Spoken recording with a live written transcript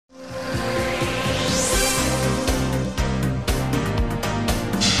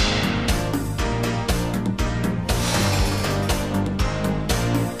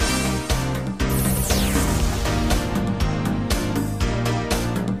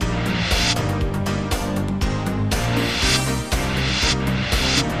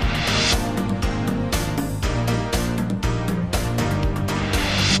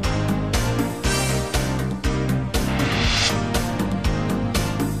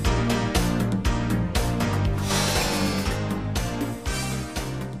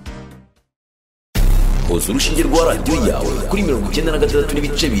hoza urushinge rwa radiyo yawe kuri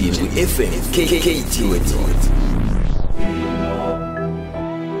 96.7 FM Kigali Today Ltd.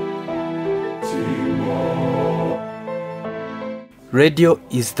 Radio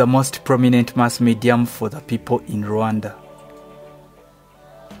is the most prominent mass medium for the people in Rwanda.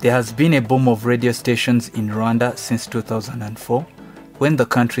 There has been a boom of radio stations in Rwanda since 2004, when the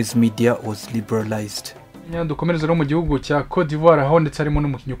country's media was liberalized. Dukomereza no mu gihugu cya Côte d'Ivoire aho ndetse harimo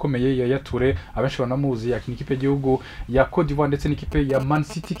n'umukinnyi ukomeye ya Yature abenshi banamuzi yakina ikipe y'igihugu ya Côte d'Ivoire ndetse n'ikipe ya Man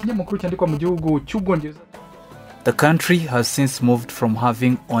City kinyamakuru cyandikwa mu gihugu cy'Ubwongereza. The country has since moved from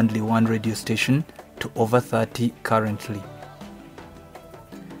having only one radio station to over 30 currently.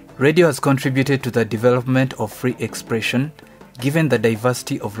 Radio has contributed to the development of free expression, given the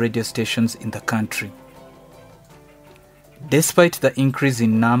diversity of radio stations in the country. Despite the increase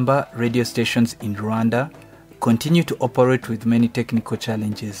in number, radio stations in Rwanda continue to operate with many technical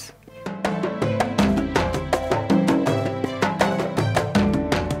challenges.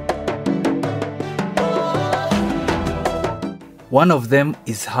 One of them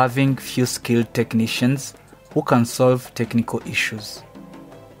is having few skilled technicians who can solve technical issues.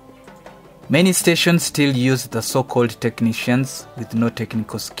 Many stations still use the so-called technicians with no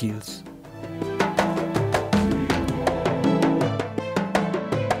technical skills.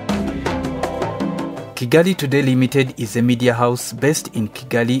 Kigali Today Ltd is a media house based in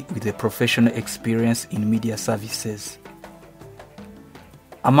Kigali with a professional experience in media services.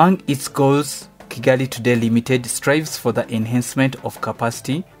 Among its goals, Kigali Today Ltd strives for the enhancement of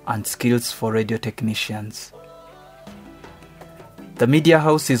capacity and skills for radio technicians. The media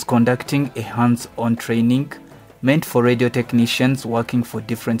house is conducting a hands-on training meant for radio technicians working for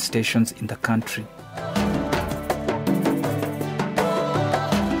different stations in the country.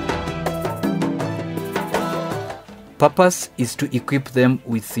 Purpose is to equip them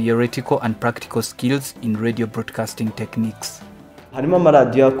with theoretical and practical skills in radio broadcasting techniques. Harimo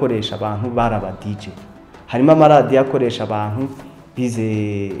amaradiyo akoresha abantu baraba DJ. Harimo amaradiyo akoresha abantu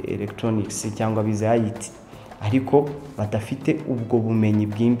bize electronics cyangwa bize IT. Ariko badafite ubwo bumenyi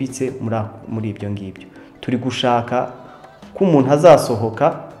bwimbitse muri ibyo ngibyo. Turi gushaka ko umuntu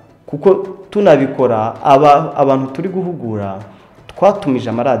azasohoka kuko tunabikora abantu turi guhugura twatumije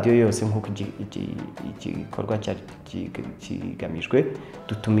amaradiyo yose nk'uko igikorwa kigamijwe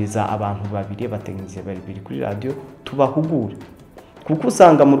dutumiza abantu babiri batekinisiye babiri kuri radio tubahugura kuko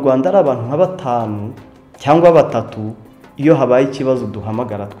usanga mu Rwanda ari abantu nka 5 cyangwa 3 iyo habaye ikibazo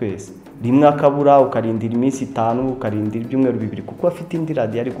duhamagara twese rimwe akabura ukarindira iminsi 5 ukarindira ibyumweru 2 kuko afite indi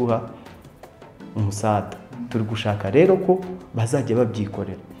radio ari guha umusada. Turi gushaka rero ko bazajya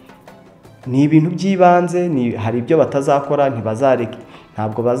babyikorera. Ni ibintu by'ibanze, ni hari ibyo batazakora ntibazareke,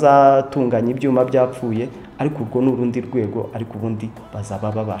 ntabwo bazatunganya ibyuma byapfuye, ariko urwo n'urundi rwego, ariko ubundi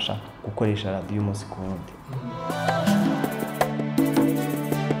bazaba babasha gukoresha radio umunsi ku wundi.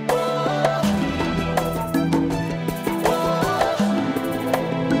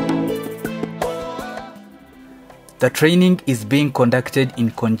 The training is being conducted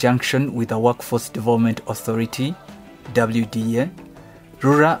in conjunction with the Workforce Development Authority, WDA,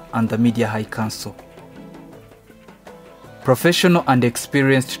 RURA and the Media High Council. Professional and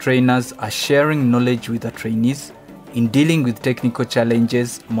experienced trainers are sharing knowledge with the trainees in dealing with technical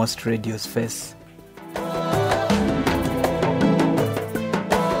challenges most radios face.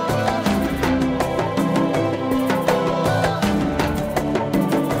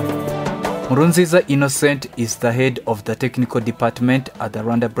 Murunziza Innocent is the head of the technical department at the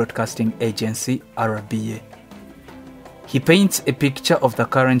Rwanda Broadcasting Agency, RBA. He paints a picture of the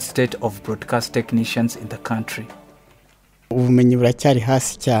current state of broadcast technicians in the country. Ubumenyi buracyari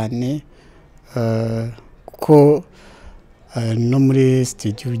hasi cyane kuko no muri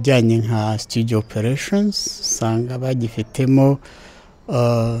studio ujyanye nka studio operations usanga bagifitemo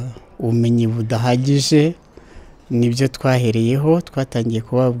ubumenyi budahagije. Nibyo twahereyeho twatangiye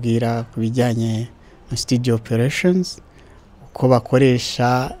kubabwira ku bijyanye na studio operations uko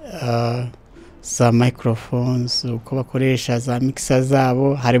bakoresha za microphones, uko bakoresha za mixer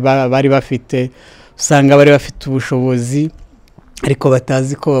zabo. Bari bafite usanga bari bafite ubushobozi ariko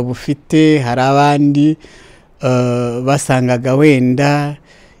batazi ko babufite. Hari abandi basangaga wenda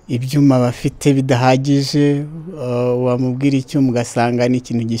ibyuma bafite bidahagije, wamubwira icyo mugasanga ni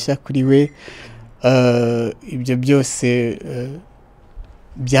ikintu gishya kuri we. Ibyo byose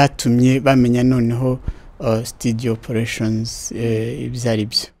byatumye bamenya noneho studio operations ibyo ari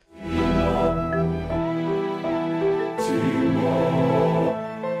byo.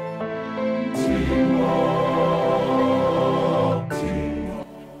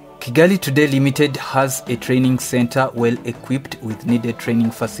 Kigali Today Ltd has a training center well equipped with needed training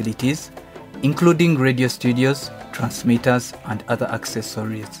facilities, including radio studios, transmitters, and other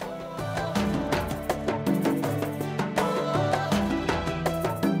accessories.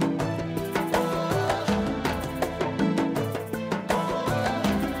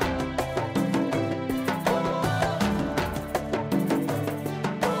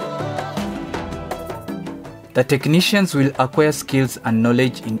 The technicians will acquire skills and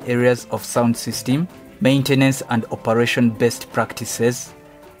knowledge in areas of sound system, maintenance and operation best practices,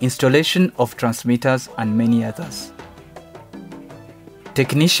 installation of transmitters, and many others.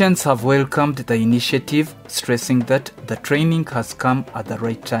 Technicians have welcomed the initiative, stressing that the training has come at the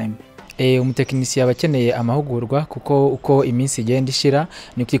right time. Umutekinisiye aba akeneye amahugurwa kuko uko iminsi igenda ishira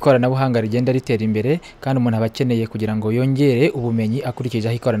niko ikoranabuhanga rigenda ritera imbere, kandi umuntu aba akeneye kugira ngo yongere ubumenyi akurikije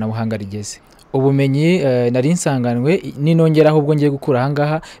aho ikoranabuhanga rigeze. Ubumenyi nari nsanganwe ninongeraho ubwo ngiye gukura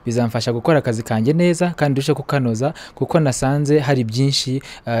ahangaha bizamfasha gukora akazi kanjye neza kandi dushe kukanoza, kuko nasanze hari byinshi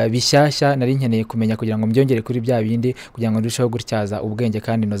bishyashya nari nkeneye kumenya kugira ngo mbyongere kuri bya bindi kugira ngo ndusheho gutyaza ubwenge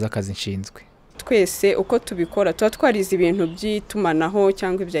kandi noza akazi nshinzwe. Twese uko tubikora tuba twarize ibintu by'itumanaho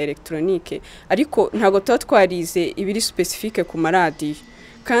cyangwa ibya electronique, ariko ntago tuba twarize ibiri specifique ku maradiyo,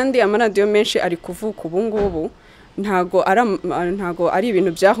 kandi amaradiyo menshi ari kuvuka ubu ngubu ntago ari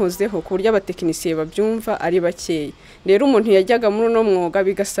ibintu byahozeho ku buryo abatekinisiye babyumva ari bakeya. Rero umuntu yajyaga muri no mwuga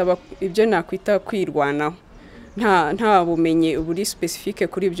bigasaba ibyo nakwita kwirwanaho, nta bumenyi buri specifique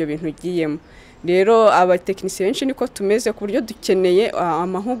kuri ibyo bintu ugiyemo. Rero abatekinisiye benshi niko tumeze, ku buryo dukeneye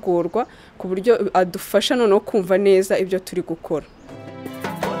amahugurwa ku buryo adufasha no kumva neza ibyo turi gukora.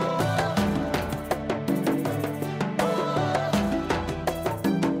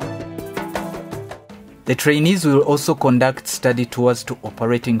 The trainees will also conduct study tours to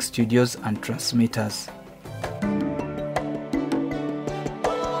operating studios and transmitters.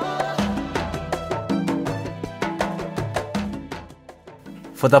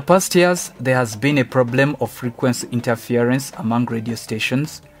 For the past years, there has been a problem of frequency interference among radio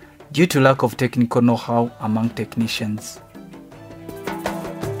stations due to lack of technical know-how among technicians.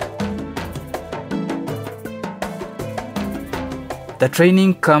 The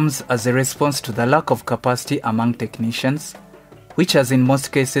training comes as a response to the lack of capacity among technicians, which has in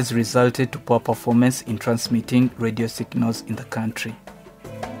most cases resulted to poor performance in transmitting radio signals in the country.